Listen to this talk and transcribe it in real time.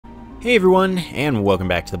Hey everyone, and welcome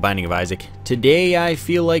back to the Binding of Isaac. Today I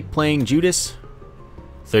feel like playing Judas.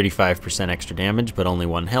 35% extra damage, but only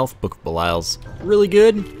 1 health. Book of Belial's really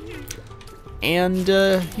good. And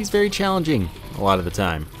he's very challenging a lot of the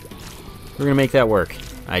time. We're gonna make that work.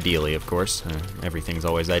 Ideally, of course. Everything's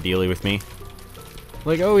always ideally with me.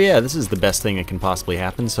 Like, oh yeah, this is the best thing that can possibly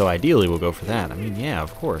happen, so ideally we'll go for that. I mean, yeah,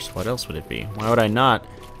 of course. What else would it be? Why would I not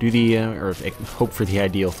do the, or hope for the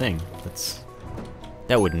ideal thing?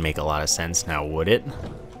 That wouldn't make a lot of sense now, would it?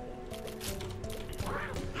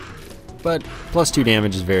 But +2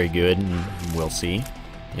 damage is very good, and we'll see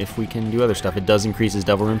if we can do other stuff. It does increase his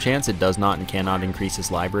double room chance. It does not and cannot increase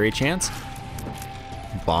his library chance.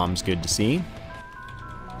 Bomb's good to see.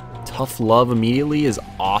 Tough Love immediately is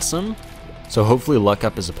awesome. So hopefully Luck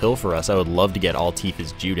Up is a pill for us. I would love to get all teeth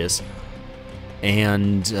as Judas.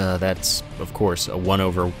 And that's, of course, a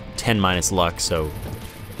 1/10 minus luck. So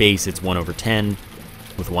base, it's 1/10.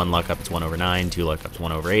 With 1 luck up, it's 1/9, 2 luck up, it's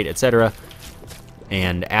 1/8, etc.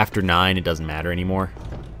 And after 9, it doesn't matter anymore.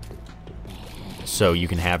 So you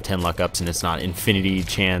can have 10 luck ups and it's not infinity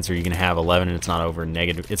chance, or you can have 11 and it's not over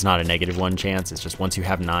negative. It's not a -1 chance. It's just once you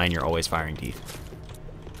have 9, you're always firing teeth.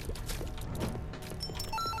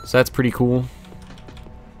 So that's pretty cool.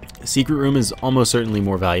 Secret room is almost certainly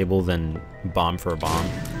more valuable than bomb for a bomb.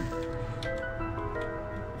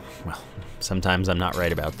 Well, sometimes I'm not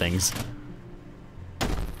right about things.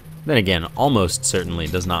 Then again, almost certainly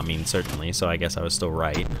does not mean certainly, so I guess I was still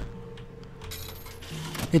right.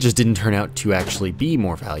 It just didn't turn out to actually be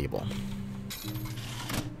more valuable.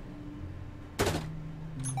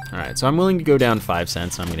 Alright, so I'm willing to go down 5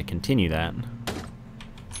 cents, and I'm going to continue that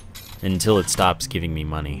until it stops giving me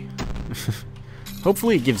money.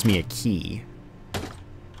 Hopefully it gives me a key.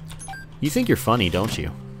 You think you're funny, don't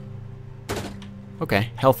you?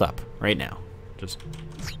 Okay, health up, right now. Just...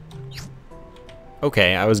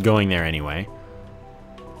 Okay, I was going there anyway.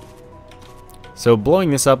 So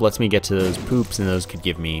blowing this up lets me get to those poops, and those could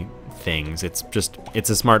give me things. It's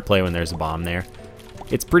a smart play when there's a bomb there.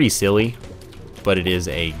 It's pretty silly, but it is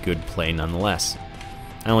a good play nonetheless.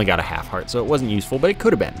 I only got a half heart, so it wasn't useful, but it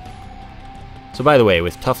could have been. So by the way,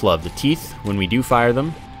 with Tough Love, the teeth, when we do fire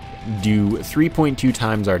them, do 3.2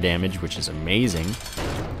 times our damage, which is amazing.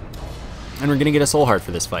 And we're gonna get a soul heart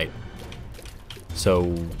for this fight.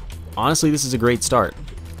 So honestly, this is a great start,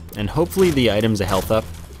 and hopefully the item's a health up.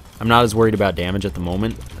 I'm not as worried about damage at the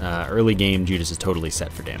moment. Early game, Judas is totally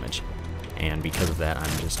set for damage, and because of that,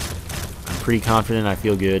 I'm pretty confident. I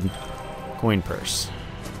feel good. Coin purse.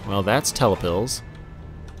 Well, that's telepills.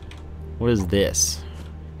 What is this?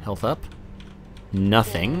 Health up?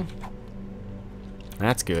 Nothing.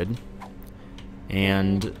 That's good.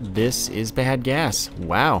 And this is bad gas.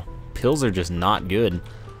 Wow, pills are just not good.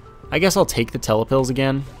 I guess I'll take the telepills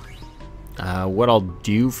again. What I'll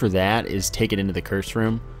do for that is take it into the curse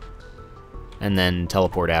room and then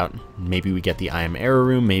teleport out. Maybe we get the I am error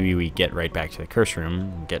room, maybe we get right back to the curse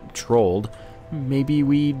room, get trolled. Maybe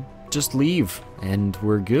we just leave and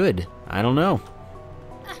we're good. I don't know.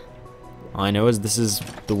 All I know is this is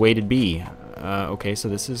the way to be. Okay, so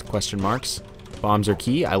this is question marks. Bombs are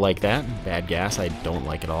key, I like that. Bad gas, I don't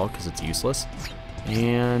like at all because it's useless.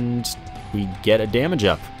 And we get a damage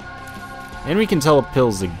up. And we can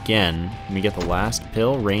telepills again. We get the last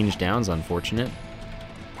pill. Range down's unfortunate.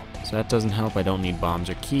 So that doesn't help. I don't need bombs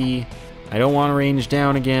or key. I don't want to range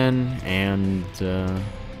down again. And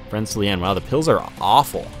friends to the end. Wow, the pills are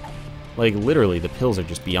awful. Like, literally, the pills are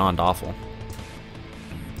just beyond awful.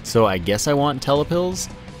 So I guess I want telepills,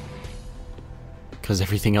 because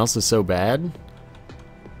everything else is so bad.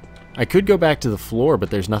 I could go back to the floor, but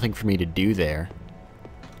there's nothing for me to do there,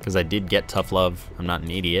 because I did get Tough Love. I'm not an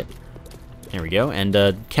idiot. There we go, and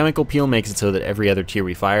Chemical Peel makes it so that every tier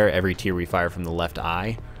we fire from the left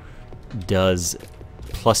eye, does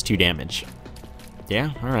 +2 damage. Yeah,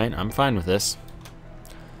 alright, I'm fine with this.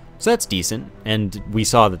 So that's decent, and we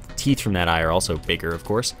saw that the teeth from that eye are also bigger, of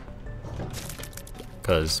course,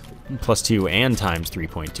 because +2 and times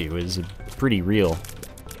 3.2 is a pretty real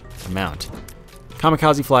amount.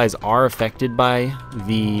 Kamikaze flies are affected by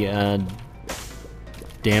the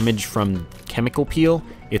damage from Chemical Peel.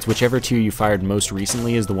 It's whichever tier you fired most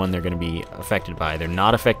recently is the one they're going to be affected by. They're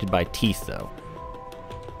not affected by teeth, though.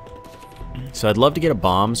 So I'd love to get a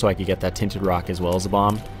bomb so I could get that Tinted Rock as well as a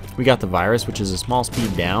bomb. We got the Virus, which is a small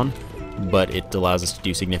speed down, but it allows us to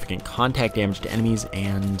do significant contact damage to enemies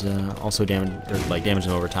and also damage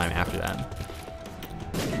them over time after that.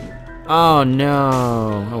 Oh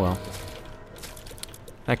no! Oh well.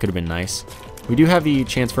 That could have been nice. We do have the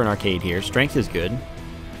chance for an arcade here. Strength is good.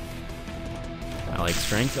 I like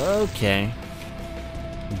strength. Okay.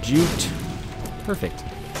 Juked. Perfect.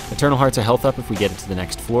 Eternal Heart's a health up if we get it to the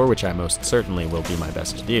next floor, which I most certainly will do my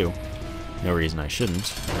best to do. No reason I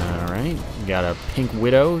shouldn't. Alright, got a Pink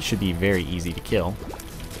Widow, should be very easy to kill.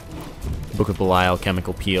 Book of Belial,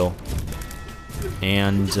 Chemical Peel.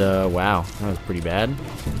 And, wow, that was pretty bad.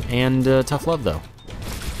 And, Tough Love, though.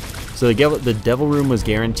 So the Devil Room was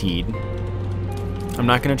guaranteed. I'm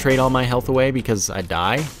not going to trade all my health away because I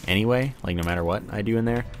die anyway, like no matter what I do in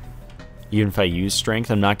there. Even if I use Strength,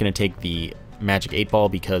 I'm not going to take the Magic 8 Ball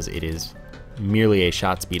because it is merely a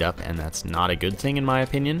shot speed up, and that's not a good thing in my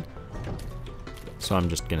opinion. So I'm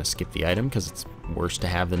just going to skip the item because it's worse to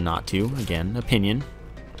have than not to. Again, opinion.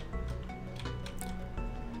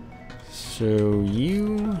 So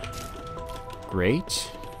you...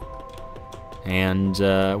 Great. And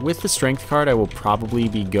with the Strength card, I will probably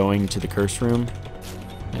be going to the Curse Room.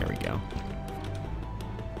 There we go.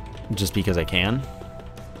 Just because I can.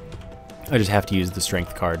 I just have to use the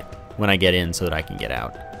Strength card when I get in so that I can get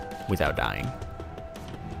out without dying.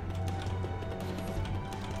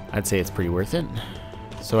 I'd say it's pretty worth it.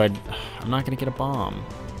 So I'm not going to get a bomb.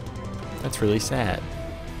 That's really sad.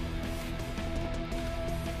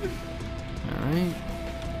 Alright.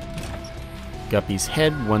 Guppy's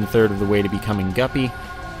head, 1/3 of the way to becoming Guppy.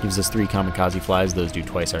 Gives us 3 Kamikaze Flies. Those do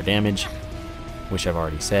twice our damage, which I've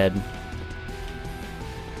already said.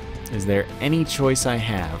 Is there any choice I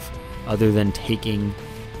have other than taking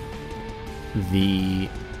the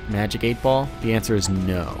Magic 8 Ball? The answer is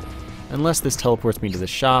no. Unless this teleports me to the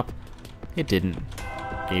shop. It didn't.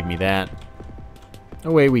 Gave me that.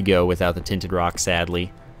 Away we go without the Tinted Rock,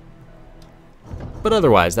 sadly. But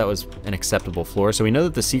otherwise, that was an acceptable floor. So we know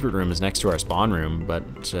that the secret room is next to our spawn room,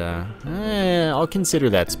 but I'll consider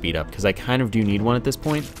that speed up, because I kind of do need one at this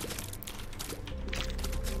point.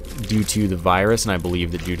 Due to the virus, and I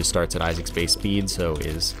believe that Judas starts at Isaac's base speed, so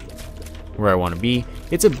is where I want to be.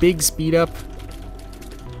 It's a big speed up,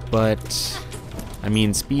 but I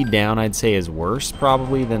mean, speed down I'd say is worse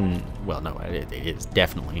probably than, well, no, it is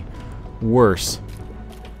definitely worse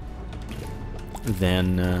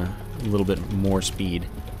than a little bit more speed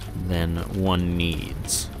than one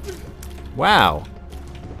needs. Wow,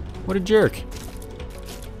 what a jerk.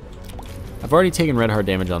 I've already taken red heart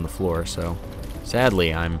damage on the floor, so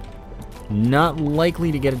sadly I'm not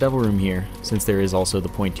likely to get a double room here, since there is also the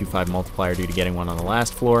 0.25 multiplier due to getting one on the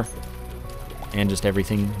last floor, and just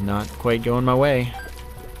everything not quite going my way.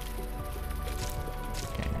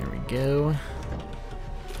 Okay, there we go.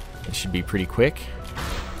 This should be pretty quick.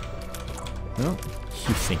 Oh,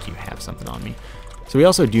 you think you have something on me. So we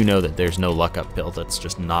also do know that there's no luck up pill. That's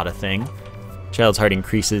just not a thing. Child's Heart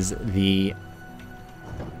increases the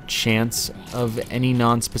chance of any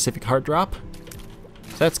non-specific heart drop.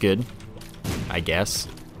 So that's good, I guess.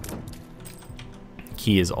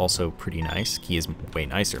 Key is also pretty nice. Key is way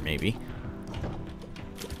nicer, maybe.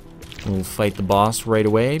 We'll fight the boss right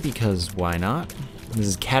away, because why not? This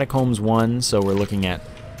is Catacombs 1, so we're looking at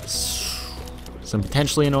some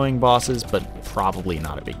potentially annoying bosses, but probably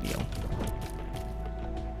not a big deal.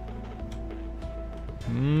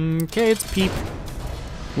 Okay, it's Peep,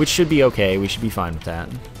 which should be okay. We should be fine with that.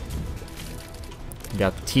 We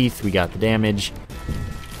got the teeth, we got the damage.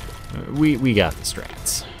 We got the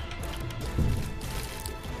strats.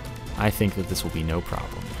 I think that this will be no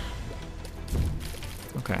problem.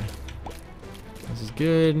 Okay. This is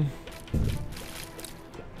good.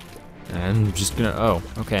 And I'm just gonna, oh,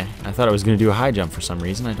 okay. I thought I was gonna do a high jump for some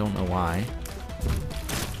reason. I don't know why.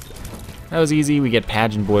 That was easy. We get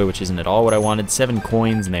Pageant Boy, which isn't at all what I wanted. 7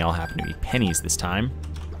 coins, and they all happen to be pennies this time.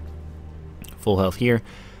 Full health here.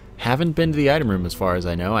 Haven't been to the item room as far as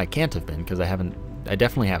I know. I can't have been, because I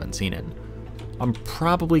definitely haven't seen it. I'm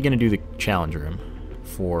probably gonna do the challenge room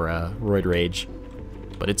for Roid Rage,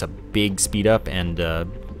 but it's a big speed up, and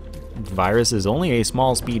Virus is only a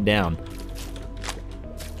small speed down.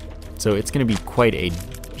 So it's going to be quite a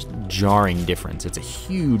jarring difference. It's a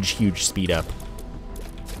huge, huge speed up.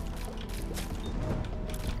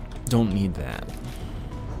 Don't need that.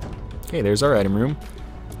 Okay, there's our item room.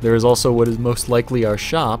 There is also what is most likely our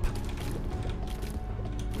shop.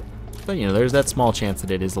 But, you know, there's that small chance that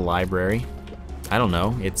it is a library. I don't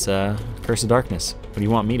know. It's Curse of Darkness. What do you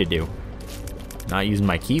want me to do? Not using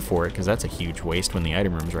my key for it, because that's a huge waste when the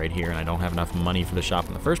item room's right here and I don't have enough money for the shop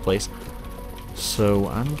in the first place. So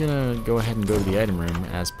I'm gonna go ahead and go to the item room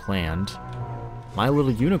as planned. My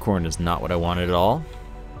Little Unicorn is not what I wanted at all.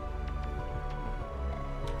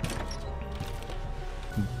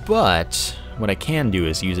 But what I can do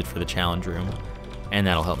is use it for the challenge room, and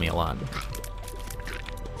that'll help me a lot.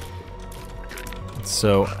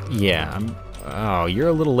 So yeah, oh, you're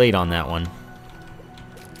a little late on that one.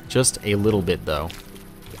 Just a little bit though.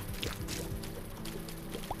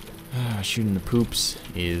 Shooting the poops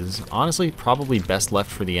is honestly probably best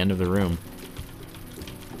left for the end of the room.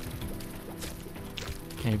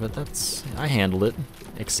 Okay, but that's... I handled it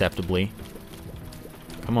acceptably.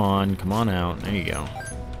 Come on out. There you go.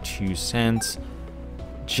 2 cents.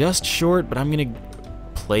 Just short, but I'm gonna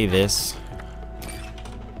play this.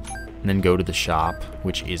 And then go to the shop,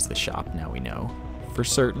 which is the shop, now we know. For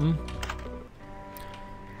certain.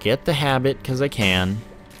 Get the habit, because I can.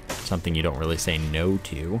 Something you don't really say no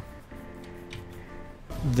to.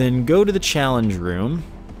 Then go to the challenge room.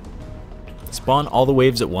 Spawn all the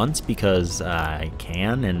waves at once because I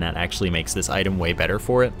can, and that actually makes this item way better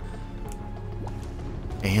for it.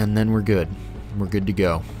 And then we're good. We're good to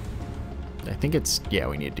go. I think it's... yeah,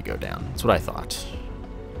 we need to go down. That's what I thought.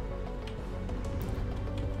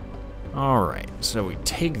 Alright, so we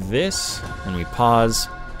take this, and we pause.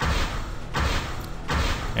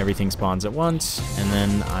 Everything spawns at once, and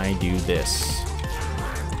then I do this.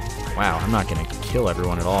 Wow, I'm not going to kill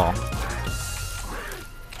everyone at all.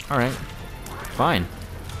 Alright. Fine.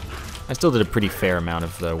 I still did a pretty fair amount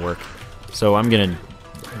of the work, so I'm gonna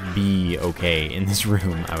be okay in this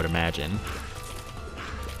room, I would imagine.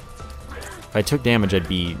 If I took damage, I'd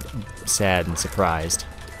be sad and surprised.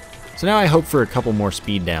 So now I hope for a couple more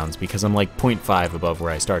speed downs, because I'm like 0.5 above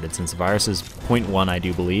where I started, since the virus is 0.1, I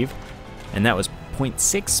do believe, and that was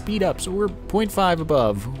 0.6 speed up, so we're 0.5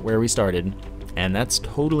 above where we started, and that's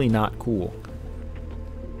totally not cool.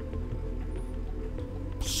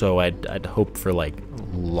 So I'd hope for like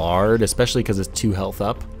lard, especially because it's 2 health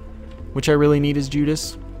up, which I really need as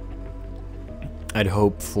Judas. I'd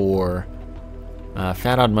hope for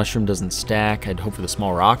fat odd mushroom doesn't stack. I'd hope for the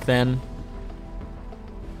small rock then.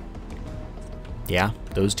 Yeah,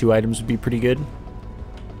 those 2 items would be pretty good.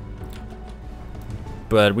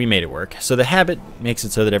 But we made it work. So the habit makes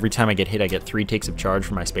it so that every time I get hit, I get 3 takes of charge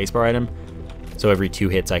for my spacebar item. So every 2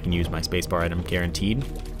 hits, I can use my spacebar item guaranteed,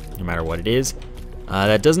 no matter what it is.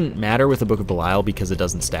 That doesn't matter with the Book of Belial because it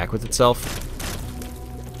doesn't stack with itself.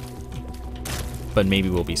 But maybe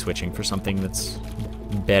we'll be switching for something that's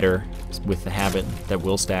better with the habit that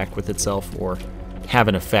will stack with itself or have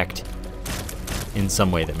an effect in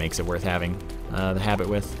some way that makes it worth having the habit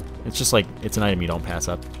with. It's just like, it's an item you don't pass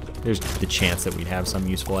up. There's the chance that we'd have some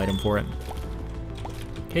useful item for it.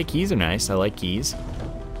 Okay, keys are nice. I like keys.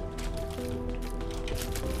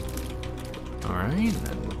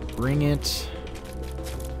 Alright, bring it.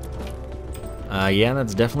 Yeah,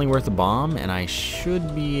 that's definitely worth a bomb, and I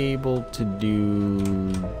should be able to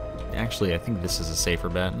do... Actually, I think this is a safer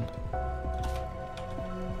bet.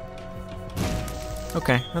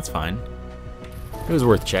 Okay, that's fine. It was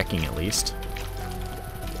worth checking, at least.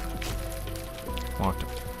 Walked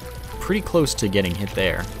pretty close to getting hit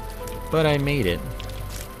there, but I made it.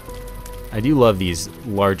 I do love these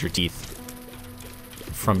larger teeth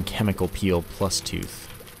from Chemical Peel plus Tooth.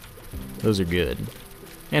 Those are good.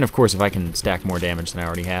 And of course, if I can stack more damage than I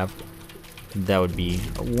already have, that would be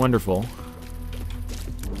wonderful.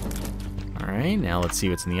 Alright, now let's see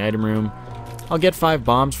what's in the item room. I'll get 5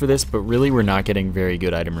 bombs for this, but really we're not getting very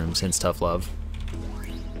good item rooms since Tough Love.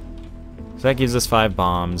 So that gives us 5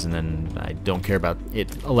 bombs, and then I don't care about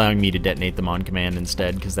it allowing me to detonate them on command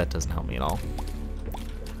instead, because that doesn't help me at all.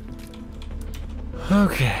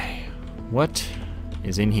 Okay, what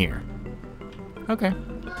is in here? Okay.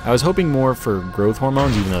 I was hoping more for growth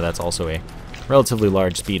hormones, even though that's also a relatively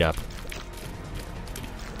large speed up.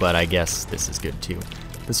 But I guess this is good too.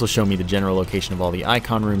 This will show me the general location of all the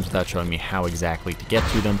icon rooms without showing me how exactly to get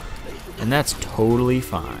to them, and that's totally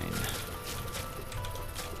fine.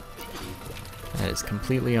 That is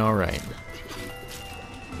completely alright.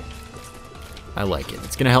 I like it.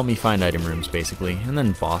 It's going to help me find item rooms, basically, and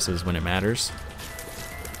then bosses when it matters.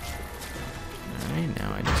 Alright,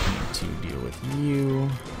 now I just need to deal with you.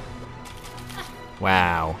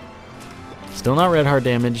 Wow. Still not red heart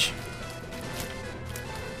damage.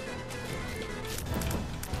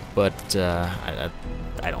 But I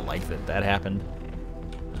don't like that that happened.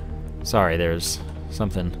 Sorry, there's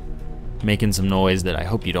something making some noise that I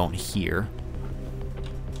hope you don't hear.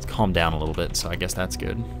 It's calmed down a little bit, so I guess that's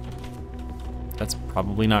good. That's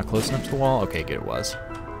probably not close enough to the wall. Okay, good, it was.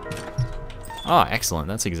 Ah, excellent.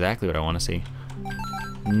 That's exactly what I want to see.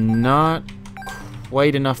 Not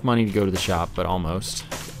quite enough money to go to the shop, but almost.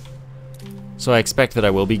 So I expect that I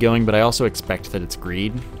will be going, but I also expect that it's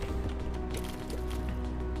greed.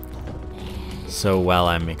 So while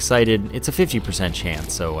I'm excited, it's a 50%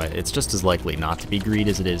 chance, so it's just as likely not to be greed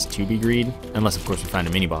as it is to be greed. Unless, of course, we find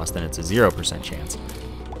a mini-boss, then it's a 0% chance.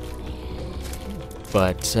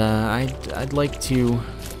 But I'd like to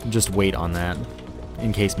just wait on that,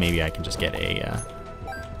 in case maybe I can just get a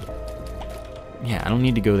Yeah, I don't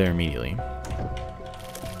need to go there immediately.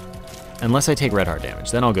 Unless I take red heart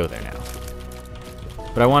damage, then I'll go there now.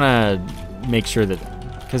 But I want to make sure that,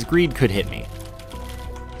 because greed could hit me.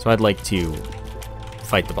 So I'd like to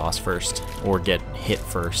fight the boss first, or get hit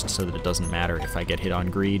first, so that it doesn't matter if I get hit on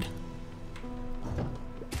greed.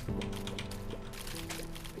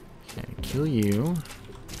 Okay, kill you.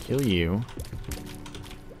 Kill you.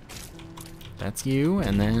 That's you,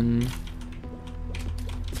 and then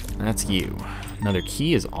that's you. Another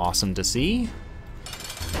key is awesome to see.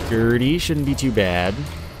 Gertie shouldn't be too bad.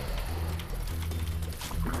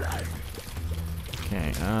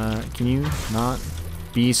 Okay, can you not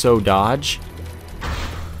be so dodge?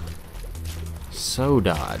 So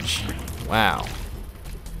dodge. Wow.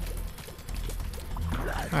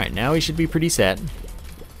 Alright, now we should be pretty set.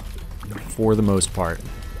 For the most part.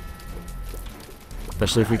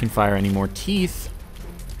 Especially if we can fire any more teeth.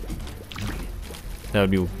 That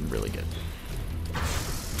would be really good.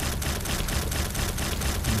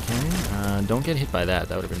 Okay, don't get hit by that.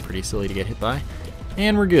 That would have been pretty silly to get hit by.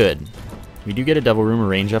 And we're good. We do get a Devil Room. A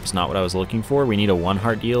range up's not what I was looking for. We need a 1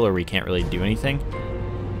 heart deal or we can't really do anything.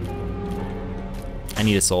 I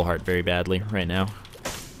need a soul heart very badly right now.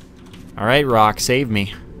 Alright, Rock, save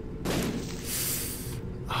me.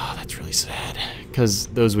 Oh, that's really sad. Because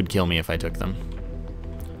those would kill me if I took them.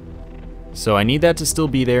 So I need that to still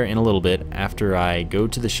be there in a little bit after I go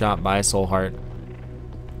to the shop, buy a soul heart,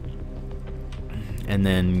 and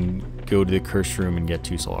then go to the cursed room and get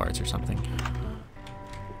 2 soul hearts or something.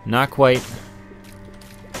 Not quite.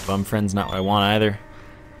 Bum Friend's not what I want either.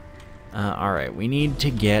 Alright, we need to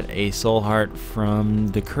get a soul heart from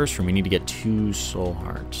the cursed room. We need to get 2 soul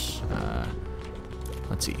hearts.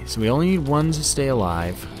 Let's see. So we only need 1 to stay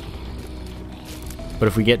alive. But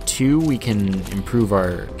if we get 2, we can improve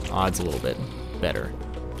our odds a little bit better.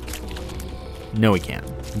 No, we can't.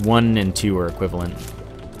 1 and 2 are equivalent.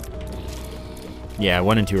 Yeah,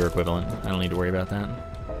 1 and 2 are equivalent. I don't need to worry about that.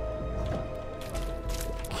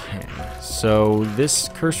 Okay, so this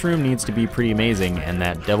curse room needs to be pretty amazing, and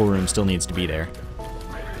that devil room still needs to be there.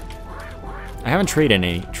 I haven't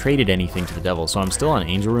traded anything to the devil, so I'm still on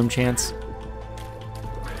angel room chance.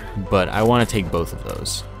 But I want to take both of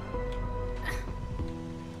those.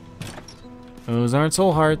 Those aren't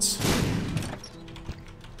soul hearts.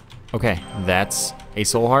 Okay, that's a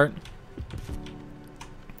soul heart.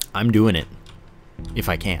 I'm doing it. If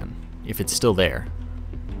I can. If it's still there.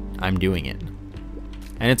 I'm doing it.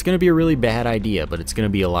 And it's going to be a really bad idea, but it's going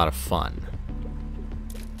to be a lot of fun.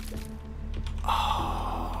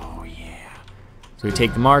 Oh, yeah. So we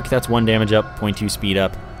take the mark. That's 1 damage up, 0.2 speed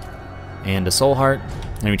up, and a soul heart.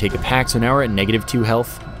 And we take the pack, so now we're at -2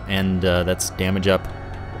 health, and that's damage up,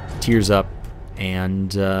 tears up,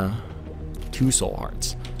 and 2 soul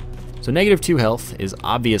hearts. So -2 health is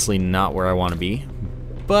obviously not where I want to be,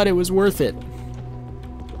 but it was worth it.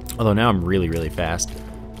 Although now I'm really, really fast.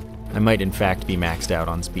 I might in fact be maxed out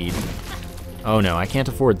on speed. Oh no, I can't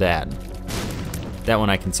afford that. That one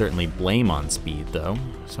I can certainly blame on speed though,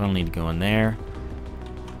 so I don't need to go in there.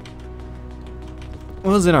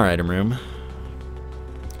 What was in our item room?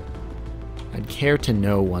 I'd care to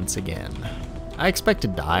know once again. I expect to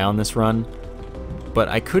die on this run, but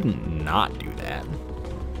I couldn't not do that.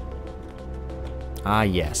 Ah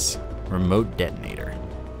yes, remote detonator.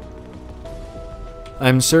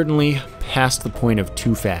 I'm certainly past the point of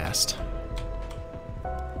too fast.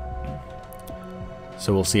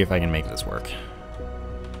 So we'll see if I can make this work.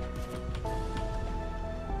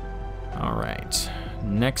 Alright,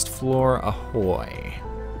 next floor, ahoy.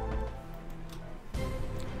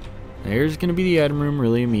 There's gonna be the item room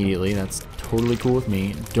really immediately. That's totally cool with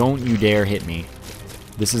me. Don't you dare hit me.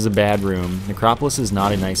 This is a bad room. Necropolis is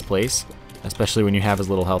not a nice place, especially when you have as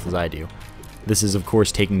little health as I do. This is, of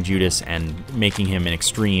course, taking Judas and making him an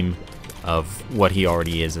extreme of what he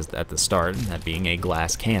already is at the start, that being a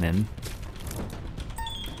glass cannon.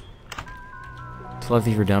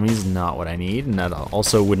 Telepathy for Dummies is not what I need, and that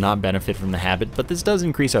also would not benefit from the habit, but this does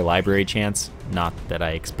increase our library chance. Not that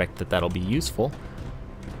I expect that that'll be useful.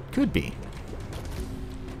 Could be.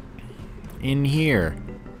 In here.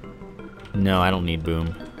 No, I don't need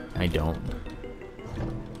boom. I don't.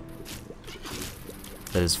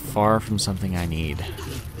 That is far from something I need.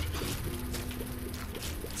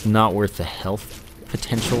 It's not worth the health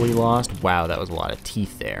potentially lost. Wow, that was a lot of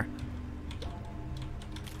teeth there.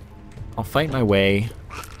 I'll fight my way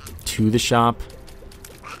to the shop.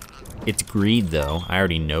 It's greed, though. I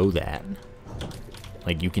already know that.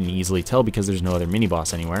 Like, you can easily tell because there's no other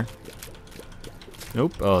mini-boss anywhere.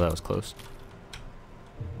 Nope. Oh, that was close.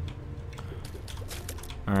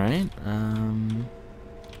 Alright.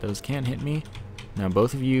 Those can't hit me. Now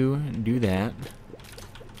both of you do that.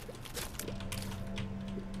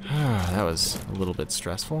 That was a little bit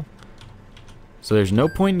stressful. So there's no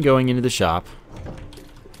point in going into the shop.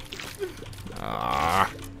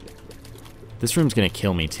 This room's gonna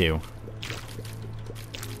kill me too.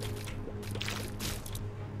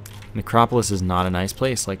 Necropolis is not a nice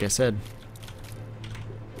place, like I said.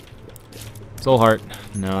 Soul heart.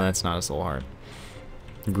 No, that's not a soul heart.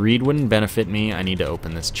 Greed wouldn't benefit me. I need to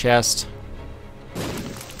open this chest.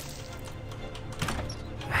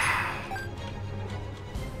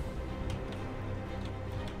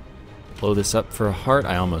 Blow this up for a heart.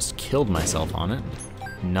 I almost killed myself on it.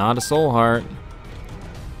 Not a soul heart.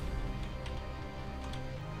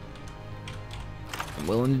 I'm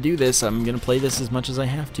willing to do this. I'm going to play this as much as I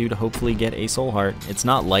have to hopefully get a soul heart. It's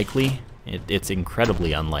not likely. It's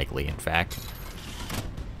incredibly unlikely, in fact.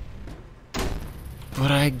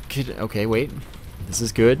 But I could... Okay, wait. This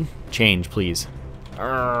is good. Change, please.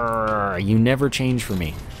 You never change for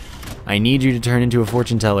me. I need you to turn into a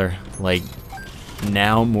fortune teller. Like,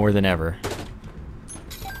 now more than ever.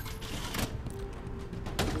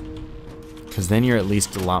 Because then you're at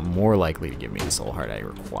least a lot more likely to give me the soul heart I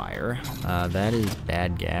require. That is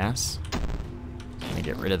bad gas. Let me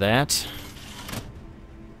get rid of that.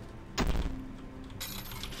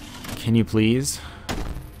 Can you please?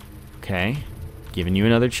 Okay. Giving you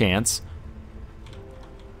another chance.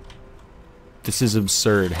 This is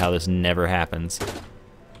absurd how this never happens.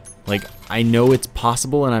 Like, I know it's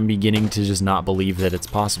possible, and I'm beginning to just not believe that it's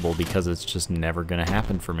possible because it's just never gonna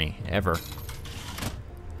happen for me, ever.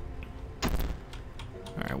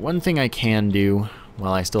 Alright, one thing I can do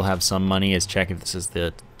while I still have some money is check if this is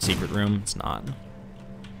the secret room. It's not.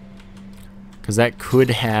 Because that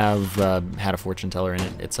could have had a fortune teller in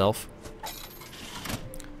it itself.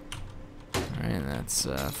 Alright, that's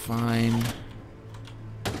fine.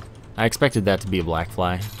 I expected that to be a black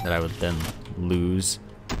fly that I would then lose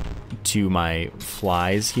to my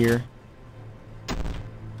flies here.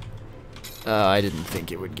 I didn't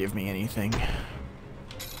think it would give me anything.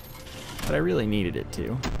 But I really needed it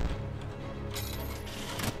to.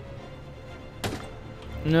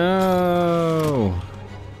 No!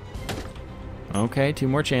 Okay, 2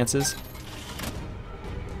 more chances.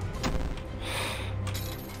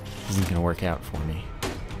 This isn't gonna work out for me.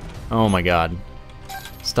 Oh my god.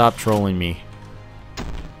 Stop trolling me.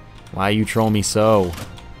 Why you troll me so?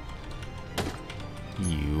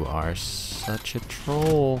 You are such a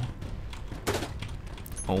troll.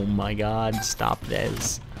 Oh my god, stop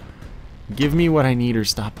this. Give me what I need or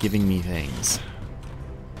stop giving me things.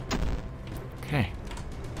 Okay.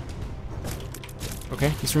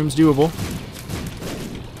 Okay, this room's doable.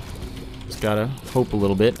 Just gotta hope a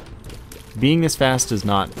little bit. Being this fast does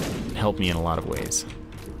not help me in a lot of ways.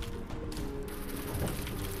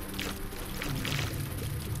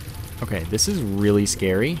 Okay, this is really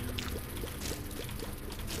scary.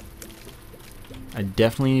 I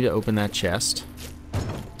definitely need to open that chest.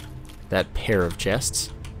 That pair of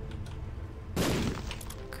chests.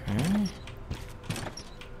 Okay.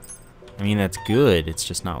 I mean, that's good. It's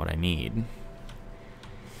just not what I need.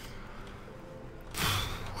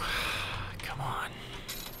 Come on.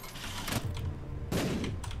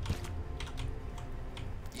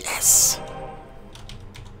 Yes!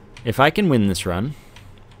 If I can win this run,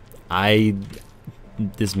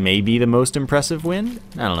 this may be the most impressive win.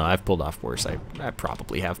 I don't know, I've pulled off worse. I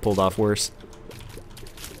probably have pulled off worse.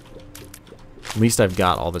 At least I've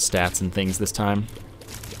got all the stats and things this time.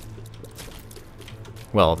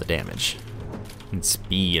 Well, all the damage. And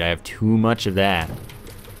speed, I have too much of that.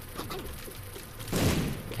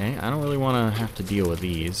 Okay, I don't really want to have to deal with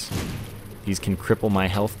these. These can cripple my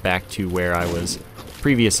health back to where I was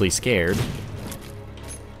previously scared.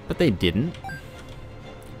 But they didn't.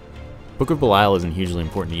 Book of Belial isn't hugely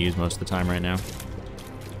important to use most of the time right now.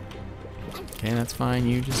 Okay, that's fine.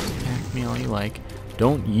 You just attack me all you like.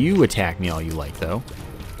 Don't you attack me all you like, though.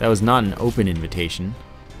 That was not an open invitation.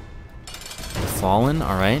 The Fallen,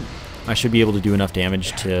 alright. I should be able to do enough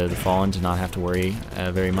damage to the Fallen to not have to worry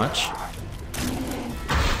very much.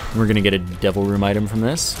 We're going to get a Devil Room item from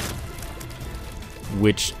this,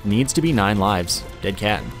 which needs to be 9 lives. Dead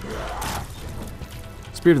cat.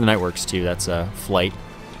 Spirit of the Night works, too. That's Flight.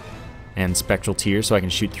 And Spectral Tear, so I can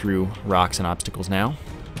shoot through rocks and obstacles now.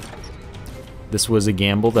 This was a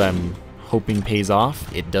gamble that I'm hoping pays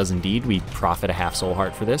off. It does indeed. We profit a half soul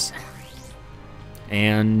heart for this.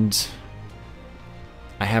 And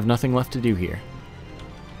I have nothing left to do here.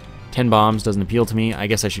 10 bombs doesn't appeal to me. I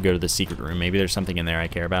guess I should go to the secret room. Maybe there's something in there I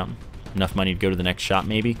care about. Enough money to go to the next shop,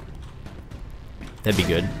 maybe. That'd be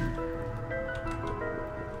good.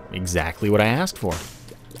 Exactly what I asked for.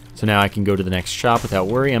 So now I can go to the next shop without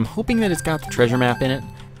worry. I'm hoping that it's got the treasure map in it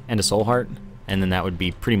and a soul heart, and then that would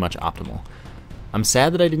be pretty much optimal. I'm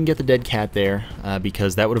sad that I didn't get the dead cat there,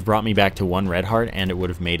 because that would have brought me back to 1 red heart, and it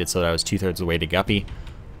would have made it so that I was 2/3 of the way to Guppy.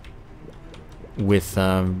 With,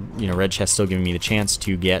 you know, red chest still giving me the chance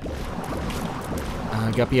to get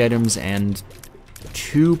Guppy items and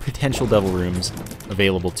 2 potential devil rooms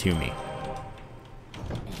available to me.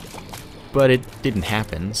 But it didn't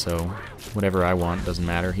happen, so whatever I want doesn't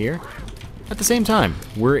matter here. At the same time,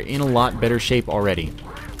 we're in a lot better shape already.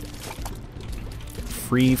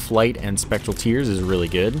 Free Flight and Spectral Tears is really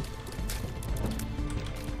good.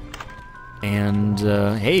 And,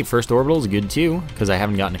 hey, first orbital is good too, because I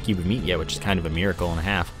haven't gotten a cube of meat yet, which is kind of a miracle and a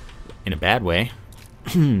half. In a bad way.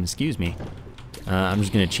 Excuse me. I'm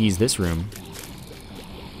just going to cheese this room.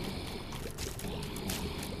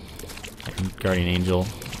 Guardian Angel.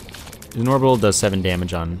 An orbital does 7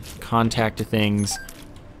 damage on contact to things.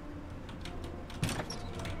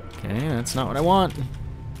 Okay, that's not what I want.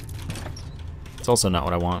 It's also not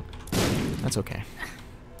what I want. That's okay.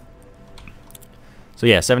 So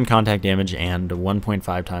yeah, 7 contact damage and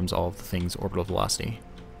 1.5 times all of the thing's orbital velocity.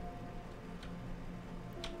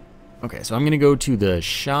 Okay, so I'm going to go to the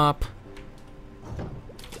shop.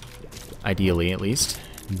 Ideally, at least.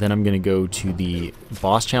 Then I'm going to go to the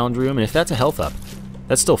boss challenge room, and if that's a health up,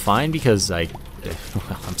 that's still fine because I'm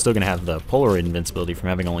still going to have the Polaroid invincibility from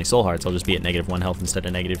having only soul hearts. I'll just be at -1 health instead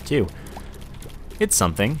of -2. It's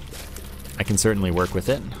something. I can certainly work with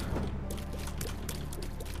it.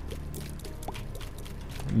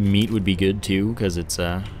 Meat would be good too, because it's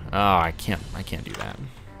oh, I can't do that.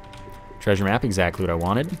 Treasure map, exactly what I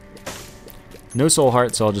wanted. No soul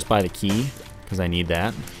heart, so I'll just buy the key because I need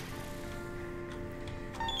that.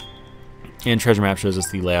 And treasure map shows us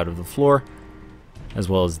the layout of the floor, as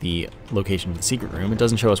well as the location of the secret room. It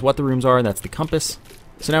doesn't show us what the rooms are, that's the compass.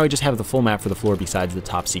 So now we just have the full map for the floor besides the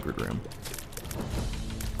top secret room.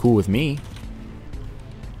 Cool with me.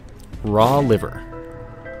 Raw liver.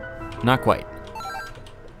 Not quite.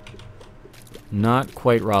 Not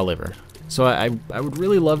quite raw liver. So I would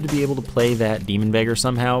really love to be able to play that Demon Beggar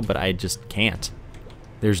somehow, but I just can't.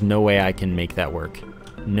 There's no way I can make that work.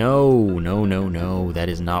 No, no, no, no. That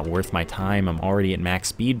is not worth my time. I'm already at max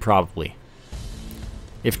speed, probably.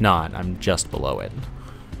 If not, I'm just below it.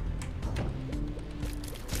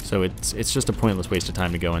 So it's just a pointless waste of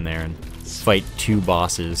time to go in there and fight 2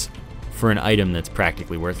 bosses for an item that's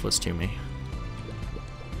practically worthless to me.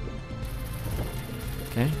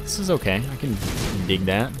 Okay, this is okay. I can dig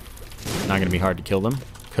that. Not going to be hard to kill them,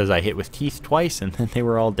 because I hit with teeth twice and then they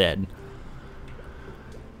were all dead.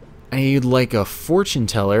 I'd like a fortune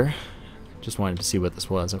teller. Just wanted to see what this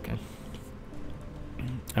was. Okay.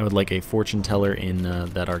 I would like a fortune teller in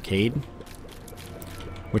that arcade,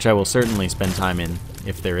 which I will certainly spend time in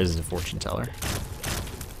if there is a fortune teller,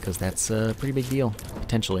 because that's a pretty big deal,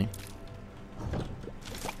 potentially.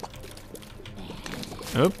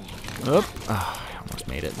 Oh, I almost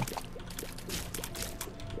made it.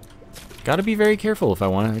 Gotta be very careful if I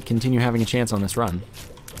want to continue having a chance on this run.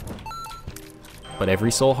 But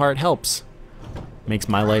every soul heart helps. Makes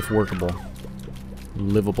my life workable,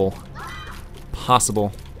 livable,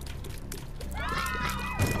 possible.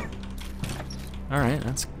 Alright,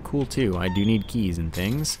 that's cool too. I do need keys and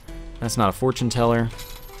things. That's not a fortune teller.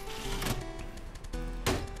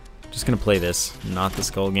 Just gonna play this, not the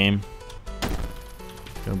skull game.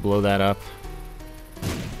 Gonna blow that up.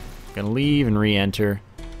 Gonna leave and re-enter.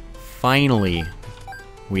 Finally,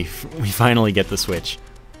 we finally get the switch.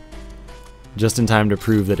 Just in time to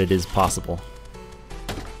prove that it is possible.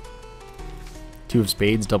 2 of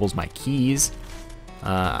spades doubles my keys.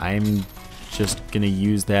 I'm just gonna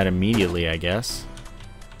use that immediately, I guess.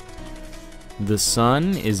 The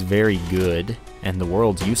sun is very good, and the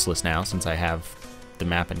world's useless now since I have the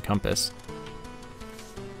map and compass.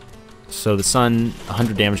 So the sun,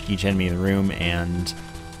 100 damage to each enemy in the room, and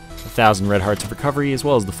 1,000 red hearts of recovery, as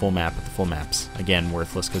well as the full map, but the full map's, again,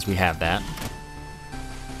 worthless because we have that.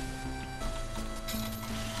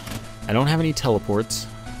 I don't have any teleports.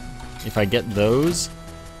 If I get those...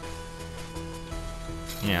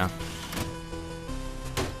 yeah.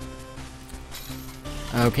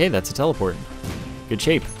 Okay, that's a teleport. Good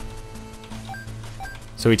shape.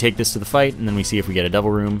 So we take this to the fight, and then we see if we get a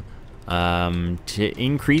devil room. To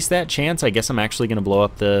increase that chance, I guess I'm actually going to blow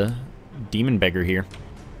up the Demon Beggar here,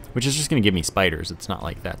 which is just going to give me spiders. It's not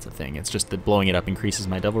like that's a thing. It's just that blowing it up increases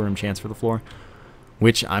my devil room chance for the floor,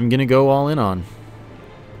 which I'm going to go all in on.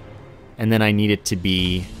 And then I need it to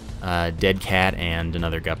be Dead Cat and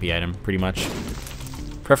another Guppy item, pretty much.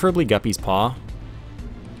 Preferably Guppy's Paw.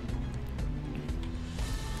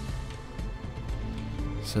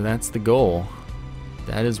 So that's the goal.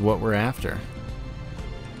 That is what we're after.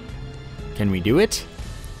 Can we do it?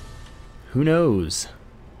 Who knows?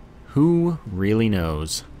 Who really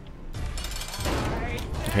knows?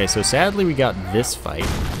 Okay, so sadly we got this fight,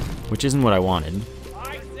 which isn't what I wanted.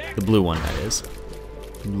 The blue one, that is.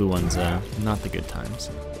 The blue one's not the good times.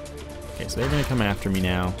 Okay, so they're gonna come after me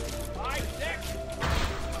now. Alright,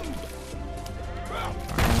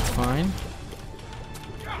 that's fine.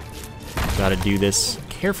 Gotta do this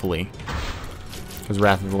carefully, because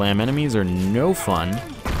Wrath of the Lamb enemies are no fun.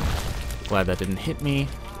 Glad that didn't hit me.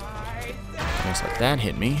 Just let that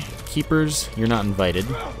hit me. Keepers, you're not invited.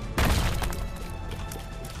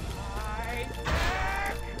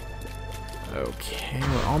 Okay,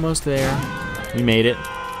 we're almost there. We made it.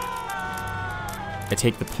 I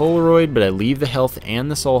take the Polaroid, but I leave the health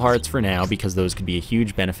and the soul hearts for now because those could be a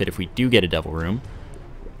huge benefit if we do get a devil room.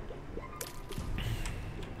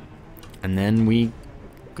 And then we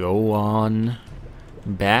go on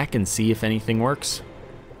back and see if anything works.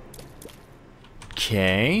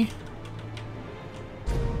 Okay.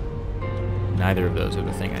 Neither of those are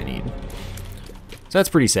the thing I need. So that's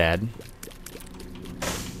pretty sad.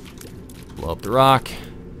 Blow up the rock.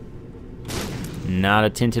 Not a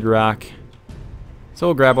tinted rock. So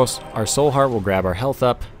we'll grab our soul heart, we'll grab our health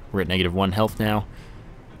up. We're at -1 health now.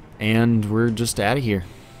 And we're just out of here.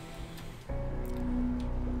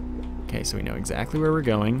 Okay, so we know exactly where we're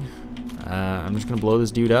going. I'm just gonna blow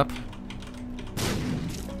this dude up.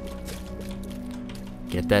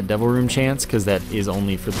 Get that devil room chance, because that is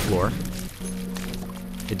only for the floor.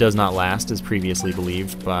 It does not last, as previously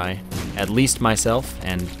believed by at least myself,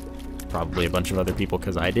 and probably a bunch of other people,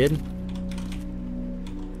 because I did.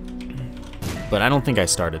 But I don't think I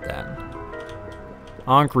started that.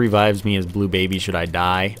 Ankh revives me as blue baby should I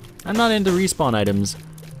die. I'm not into respawn items,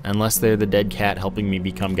 unless they're the dead cat helping me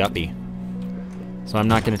become Guppy. So I'm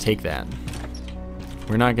not going to take that.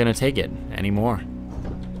 We're not going to take it anymore.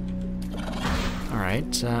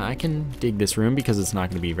 Alright, I can dig this room because it's not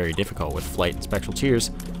going to be very difficult with Flight and Spectral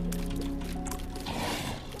Tears.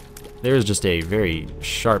 There's just a very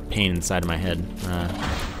sharp pain inside of my head.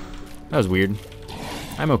 That was weird.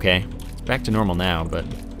 I'm okay. Back to normal now, but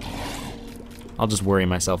I'll just worry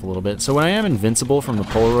myself a little bit. So when I am invincible from the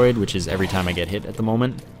Polaroid, which is every time I get hit at the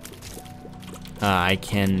moment, I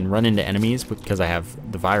can run into enemies because I have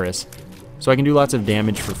the virus. So I can do lots of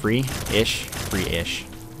damage for free-ish. Free-ish.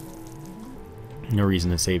 No reason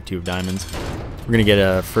to save 2 of diamonds. We're gonna get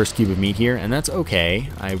a first cube of meat here, and that's okay.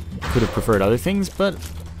 I could have preferred other things, but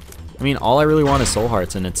I mean, all I really want is soul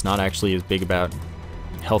hearts, and it's not actually as big about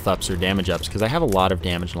health ups or damage ups, because I have a lot of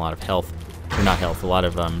damage and a lot of health. Or not health, a lot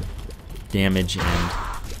of damage, and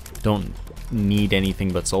don't need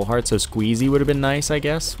anything but soul hearts. So squeezy would have been nice, I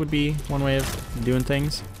guess, would be one way of doing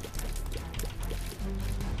things.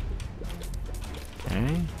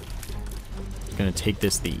 Okay. Gonna take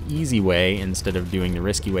this the easy way instead of doing the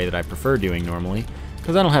risky way that I prefer doing normally,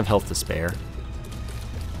 because I don't have health to spare.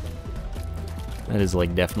 That is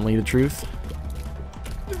like definitely the truth.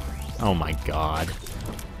 Oh my god.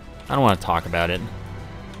 I don't want to talk about it.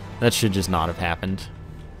 That should just not have happened.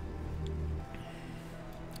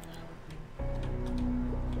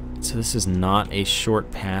 So this is not a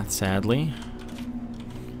short path, sadly.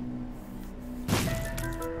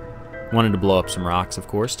 Wanted to blow up some rocks, of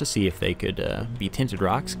course, to see if they could be tinted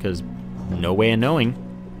rocks, because no way of knowing.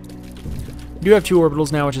 We do have 2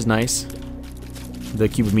 orbitals now, which is nice. The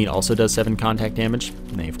cube of meat also does 7 contact damage,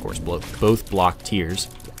 and they, of course, both block tears.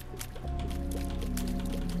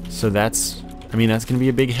 So that's, I mean, that's going to be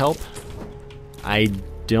a big help. I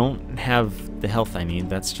don't have the health I need.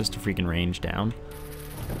 That's just a freaking range down.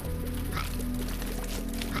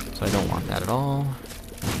 So I don't want that at all.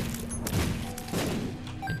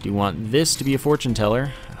 I do want this to be a fortune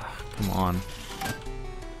teller. Ugh, come on.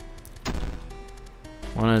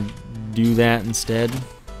 Want to do that instead?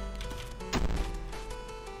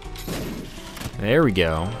 There we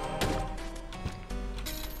go.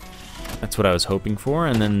 That's what I was hoping for,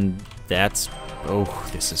 and then that's... Oh,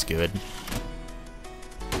 this is good.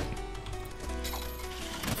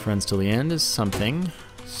 Friends till the end is something,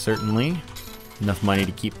 certainly. Enough money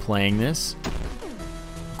to keep playing this.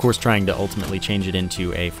 Of course, trying to ultimately change it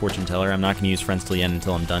into a fortune teller. I'm not going to use Friends till the end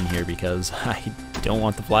until I'm done here because I don't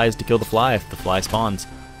want the flies to kill the fly if the fly spawns.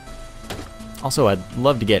 Also, I'd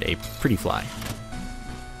love to get a pretty fly,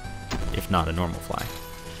 if not a normal fly.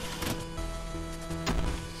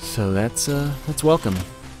 So that's welcome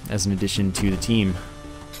as an addition to the team.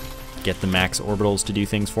 Get the max orbitals to do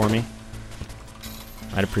things for me.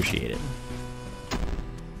 I'd appreciate it.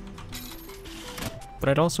 But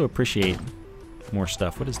I'd also appreciate more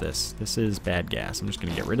stuff. What is this? This is bad gas. I'm just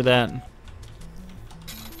going to get rid of that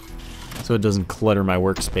so it doesn't clutter my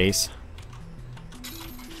workspace.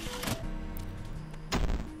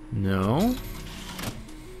 No.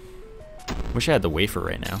 Wish I had the wafer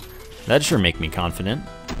right now. That'd sure make me confident.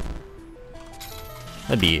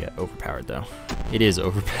 That'd be overpowered, though. It is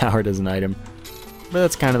overpowered as an item, but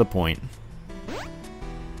that's kind of the point.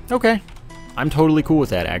 Okay. I'm totally cool with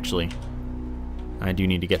that, actually. I do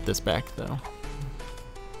need to get this back, though.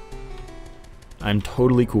 I'm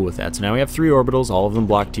totally cool with that. So now we have 3 orbitals, all of them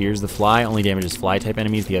block tiers. The fly only damages fly-type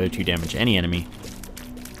enemies, the other 2 damage any enemy.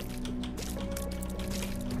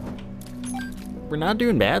 We're not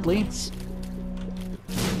doing badly.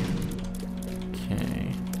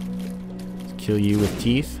 Okay. Let's kill you with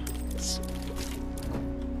teeth.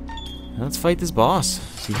 Now let's fight this boss.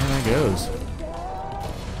 See how that goes.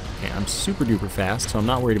 Okay, I'm super duper fast, so I'm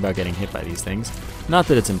not worried about getting hit by these things. Not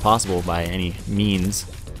that it's impossible by any means.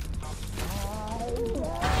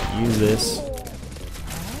 Use this.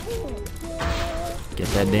 Get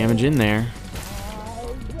that damage in there.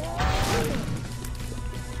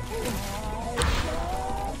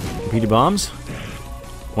 Repeated bombs.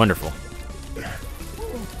 Wonderful. So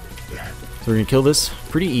we're going to kill this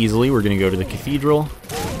pretty easily. We're going to go to the cathedral.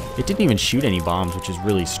 It didn't even shoot any bombs, which is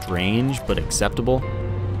really strange, but acceptable.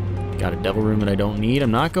 Got a devil room that I don't need.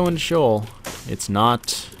 I'm not going to Sheol. It's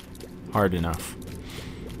not hard enough.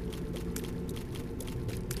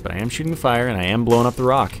 But I am shooting the fire, and I am blowing up the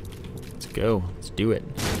rock. Let's go. Let's do it.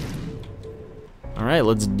 Alright,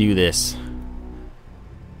 let's do this.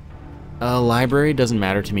 Library doesn't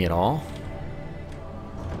matter to me at all.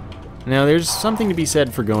 Now, there's something to be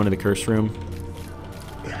said for going to the curse room.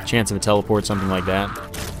 Chance of a teleport, something like that.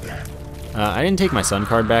 I didn't take my sun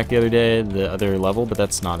card back the other day, the other level, but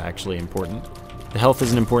that's not actually important. The health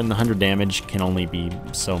isn't important. The 100 damage can only be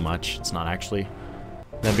so much. It's not actually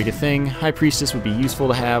that big a thing. High Priestess would be useful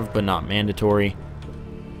to have, but not mandatory.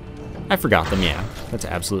 I forgot them, yeah. That's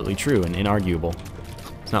absolutely true and inarguable.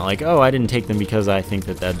 It's not like, oh, I didn't take them because I think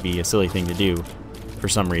that that'd be a silly thing to do for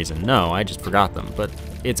some reason. No, I just forgot them, but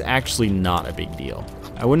it's actually not a big deal.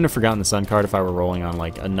 I wouldn't have forgotten the sun card if I were rolling on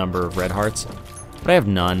like a number of red hearts, but I have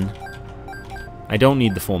none. I don't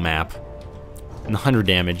need the full map. And the 100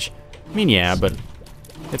 damage, I mean, yeah, but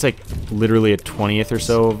it's like literally a 20th or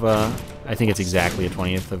so of, I think it's exactly a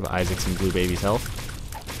 20th of Isaac's and Blue Baby's health.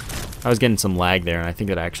 I was getting some lag there, and I think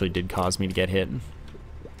that actually did cause me to get hit.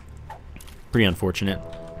 Pretty unfortunate.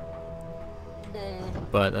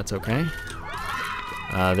 But that's okay.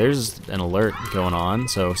 There's an alert going on,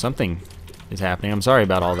 so something is happening. I'm sorry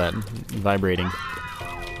about all that vibrating.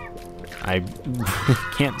 I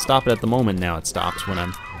can't stop it at the moment. Now it stops when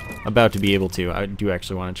I'm about to be able to. I do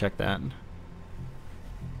actually want to check that.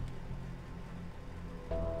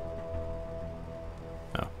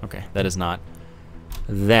 Oh, okay. That is not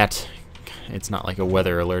that. It's not like a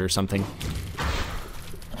weather alert or something.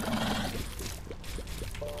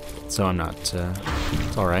 So I'm not, it's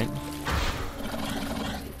alright.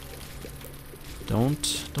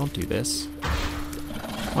 Don't do this.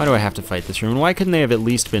 Why do I have to fight this room? Why couldn't they have at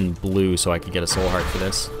least been blue so I could get a soul heart for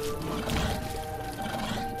this?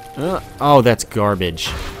 Oh, that's garbage.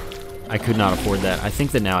 I could not afford that. I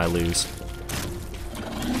think that now I lose.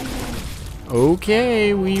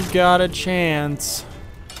 Okay, we've got a chance.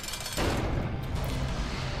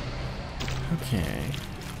 Okay.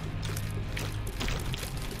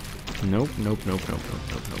 Nope.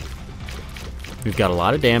 We've got a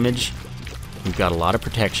lot of damage. We've got a lot of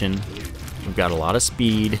protection. We've got a lot of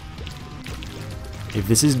speed. If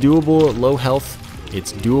this is doable at low health,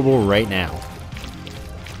 it's doable right now.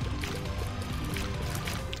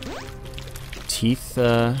 Teeth,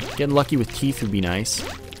 getting lucky with teeth would be nice.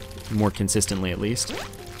 More consistently, at least.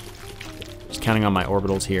 Just counting on my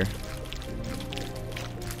orbitals here.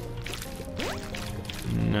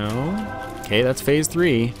 No. Okay, that's phase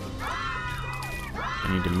 3.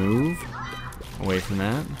 I need to move away from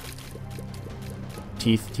that.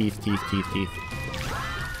 Teeth. Okay,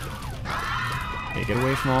 get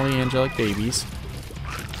away from all the angelic babies.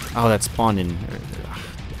 Oh, that spawned in.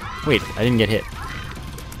 Wait, I didn't get hit.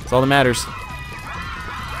 That's all that matters.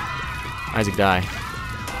 Isaac died.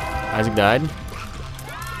 Isaac died.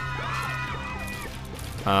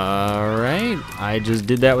 Alright, I just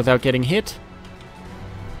did that without getting hit.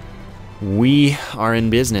 We are in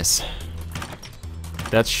business.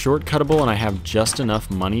 That's shortcuttable, and I have just enough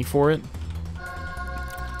money for it.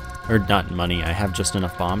 Or not money, I have just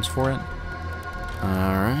enough bombs for it.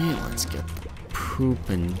 Alright, let's get the poop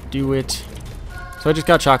and do it. So I just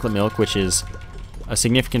got chocolate milk, which is a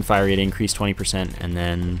significant fire rate increase, 20%, and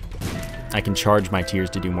then I can charge my tiers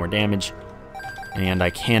to do more damage. And I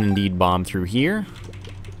can indeed bomb through here.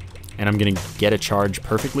 And I'm going to get a charge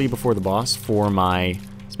perfectly before the boss for my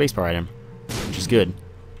spacebar item, which is good.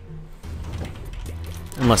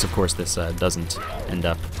 Unless, of course, this doesn't end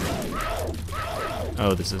up...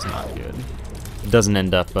 Oh, this is not good. It doesn't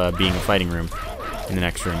end up being a fighting room in the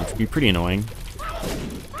next room, which would be pretty annoying.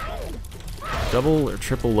 Double or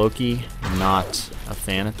triple Loki, not a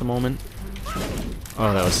fan at the moment.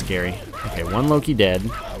 Oh, that was scary. Okay, one Loki dead.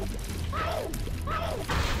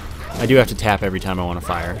 I do have to tap every time I want to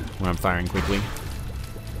fire, when I'm firing quickly.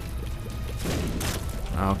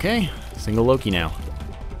 Okay, single Loki now.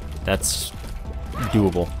 That's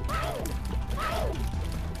doable.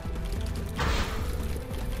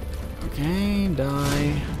 Okay,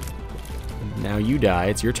 die. Now you die,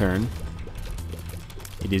 it's your turn.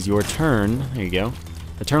 It is your turn. There you go.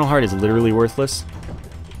 Eternal Heart is literally worthless.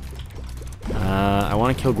 I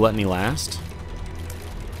want to kill Gluttony last,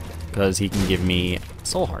 because he can give me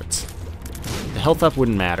Soul Hearts. The health up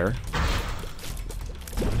wouldn't matter.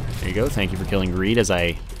 There you go. Thank you for killing Greed, as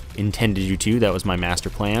I intended you to. That was my master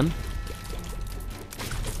plan.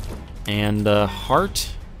 And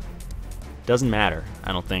Heart doesn't matter,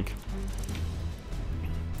 I don't think.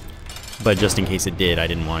 But just in case it did, I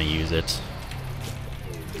didn't want to use it.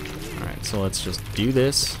 Alright, so let's just do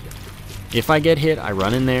this. If I get hit, I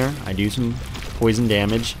run in there. I do some poison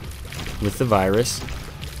damage with the virus.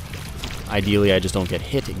 Ideally, I just don't get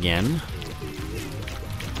hit again.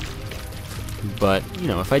 But, you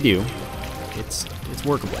know, if I do, it's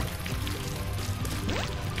workable.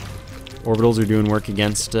 Orbitals are doing work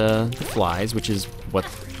against the flies, which is what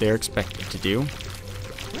they're expected to do.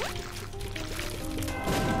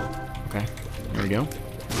 Okay, there we go.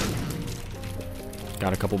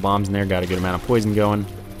 Got a couple bombs in there, got a good amount of poison going.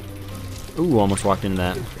 Ooh, almost walked into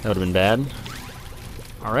that. That would have been bad.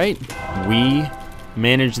 Alright, we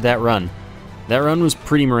managed that run. That run was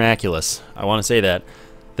pretty miraculous, I want to say that.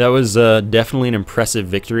 That was definitely an impressive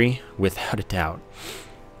victory, without a doubt.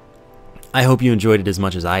 I hope you enjoyed it as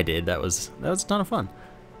much as I did. That was a ton of fun.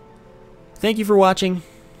 Thank you for watching,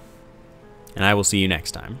 and I will see you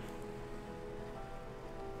next time.